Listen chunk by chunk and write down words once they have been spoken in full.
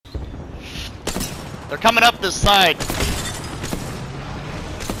They're coming up this side.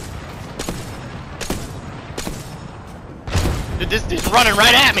 Dude, this dude's running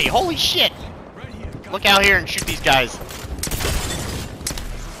right at me. Holy shit. Look out here and shoot these guys.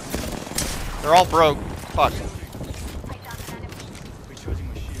 They're all broke. Fuck.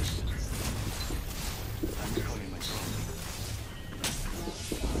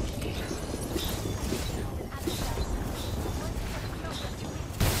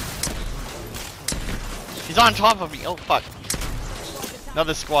 He's on top of me. Oh fuck.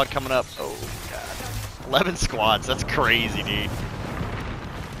 Another squad coming up. Oh god. 11 squads. That's crazy, dude.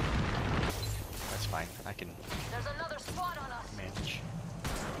 That's fine. I can manage.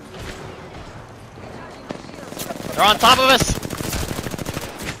 They're on top of us.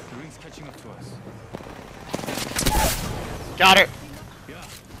 The ring's catching up to us. Got her. Yeah,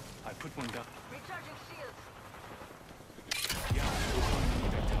 I put one down.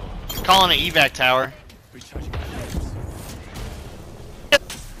 Calling an evac tower. Recharging my shields.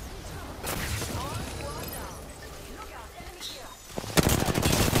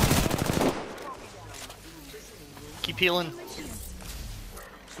 Keep healing.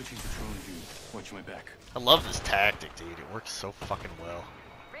 Switching to drone view. Watch my back. I love this tactic, dude. It works so fucking well.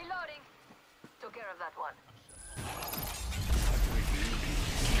 Reloading. Took care of that one.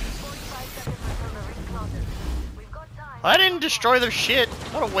 45 seconds until the ring closes. We've got time. I didn't destroy their shit.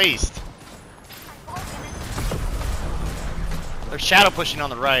 What a waste. They're shadow pushing on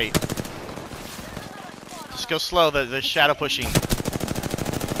the right. Just go slow. The shadow pushing.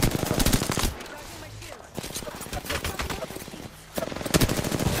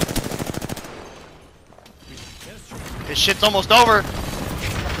 This shit's almost over.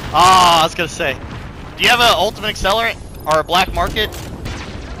 Ah, I was gonna say. Do you have an ultimate accelerant or a black market?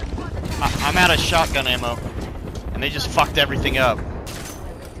 I'm out of shotgun ammo, and they just fucked everything up.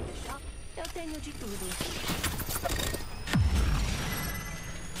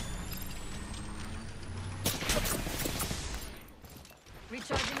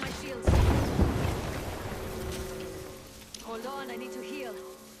 Recharging my shields. Hold on, I need to heal.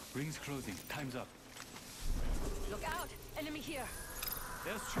 Ring's closing. Time's up. Look out! Enemy here.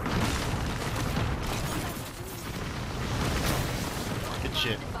 There's true. Good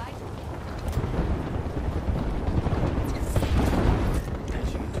shit.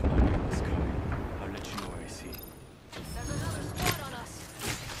 Dashing into my ring is coming. I'll let you know what I see. There's another squad on us.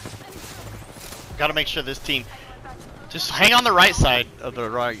 Gotta make sure this team just hang on the right side of the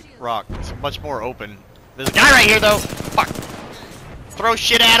right rock. It's much more open. There's a guy right here though. Fuck. Throw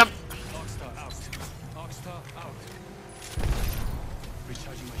shit at him. Oxstar out. Oxstar out.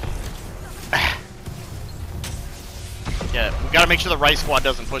 Recharging my shield. Yeah, we gotta make sure the right squad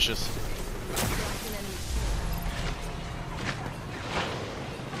doesn't push us.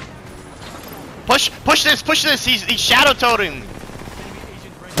 Push this. He's shadow toting.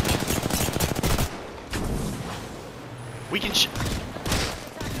 We can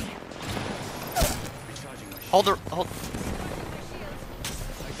hold.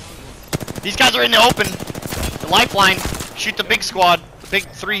 These guys are in the open. The lifeline. Shoot the big squad. The big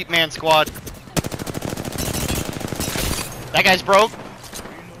 3-man squad. That guy's broke.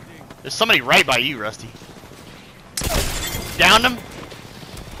 There's somebody right by you, Rusty. Downed him.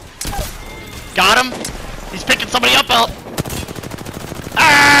 Got him. He's picking somebody up.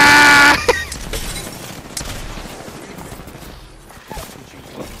 Ah!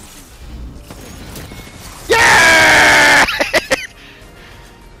 Yeah!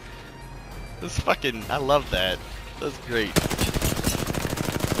 This fucking, I love that. That's great.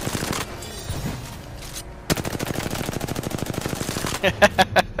 You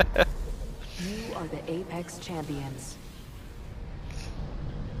are the Apex champions.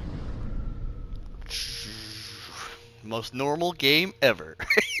 Most normal game ever.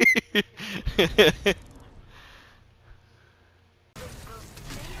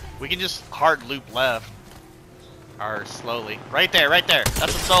 We can just hard loop left. Or slowly. Right there, right there.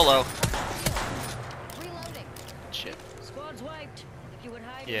 That's a solo. Reloading. Shit. Squad's wiped. If you would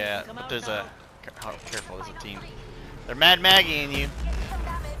hide, Yeah, come but out there's now. oh, careful, there's a team. They're Mad Maggieing you. Getting some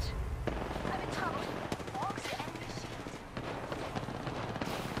damage. I'm in trouble. Walks the enemy shield.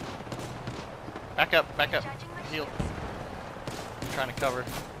 Back up, back up. Heal. I'm trying to cover.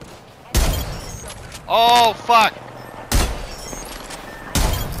 Oh, fuck!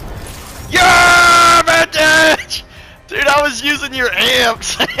 Yeah, vintage! Dude, I was using your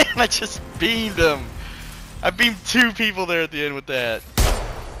amps and I just beamed them. I beamed 2 people there at the end with that.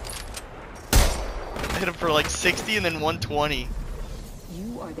 I hit him for like 60 and then 120.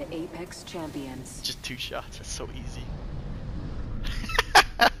 You are the Apex champions. Just 2 shots. That's so easy.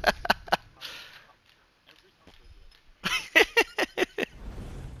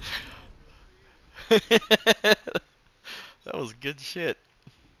 That was good shit.